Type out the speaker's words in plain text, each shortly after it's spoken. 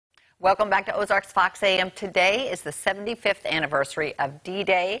Welcome back to Ozarks Fox AM. Today is the 75th anniversary of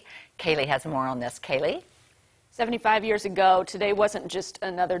D-Day. Kallie has more on this. Kallie? 75 years ago, today wasn't just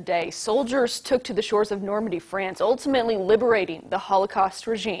another day. Soldiers took to the shores of Normandy, France, ultimately liberating the Holocaust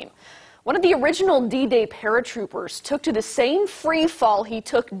regime. One of the original D-Day paratroopers took to the same free fall he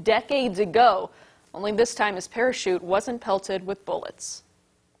took decades ago, only this time his parachute wasn't pelted with bullets.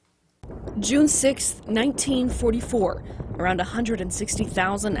 June 6, 1944, around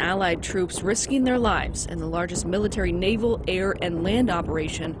 160,000 Allied troops risking their lives in the largest military naval, air, and land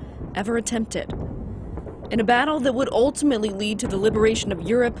operation ever attempted. In a battle that would ultimately lead to the liberation of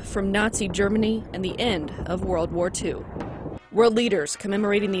Europe from Nazi Germany and the end of World War II. World leaders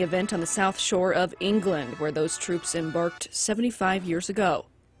commemorating the event on the south shore of England, where those troops embarked 75 years ago.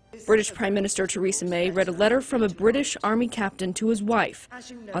 British Prime Minister Theresa May read a letter from a British Army captain to his wife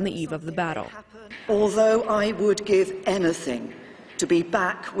on the eve of the battle. Although I would give anything to be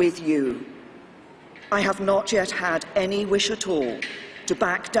back with you, I have not yet had any wish at all to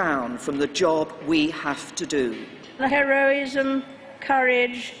back down from the job we have to do. The heroism,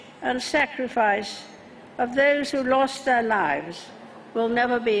 courage and sacrifice of those who lost their lives will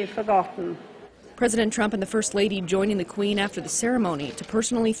never be forgotten. President Trump and the First Lady joining the Queen after the ceremony to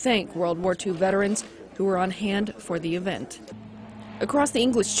personally thank World War II veterans who were on hand for the event. Across the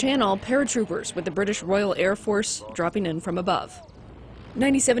English Channel, paratroopers with the British Royal Air Force dropping in from above.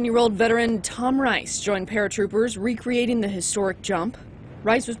 97-year-old veteran Tom Rice joined paratroopers recreating the historic jump.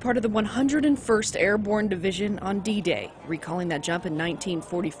 Rice was part of the 101st Airborne Division on D-Day, recalling that jump in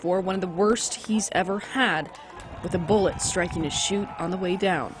 1944, one of the worst he's ever had, with a bullet striking his chute on the way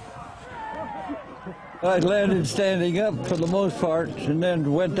down. I landed standing up for the most part, and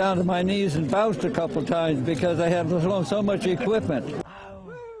then went down to my knees and bounced a couple times because I had so much equipment.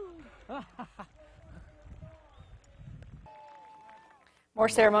 More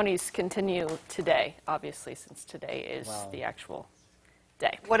ceremonies continue today, obviously, since today is the actual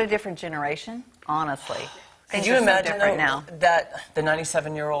day. What a different generation, honestly. Could you imagine that the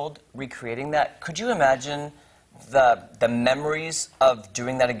 97-year-old recreating that? Could you imagine the memories of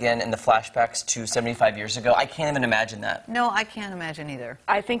doing that again in the flashbacks to 75 years ago? I can't even imagine that. No, I can't imagine either.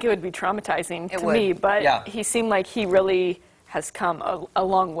 I think it would be traumatizing to me, but yeah. He seemed like he really has come a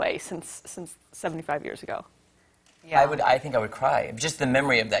long way since 75 years ago. Yeah. I think I would cry. Just the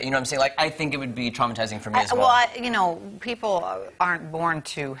memory of that. You know what I'm saying? Like, I think it would be traumatizing for me as well. Well, you know, people aren't born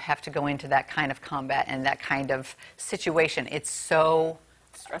to have to go into that kind of combat and that kind of situation. It's so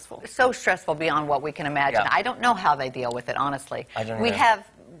stressful. So stressful beyond what we can imagine. Yeah. I don't know how they deal with it, honestly. I don't know.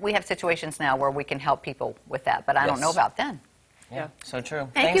 We have situations now where we can help people with that, but I don't know about then. Yeah, so true.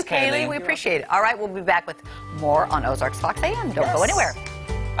 Thanks, you, Kallie. We appreciate it. All right, we'll be back with more on Ozarks Fox AM. Don't go anywhere.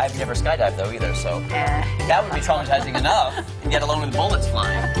 I've never skydived, though, either, so that would be traumatizing enough, and yet alone with bullets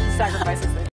flying. Sacrifices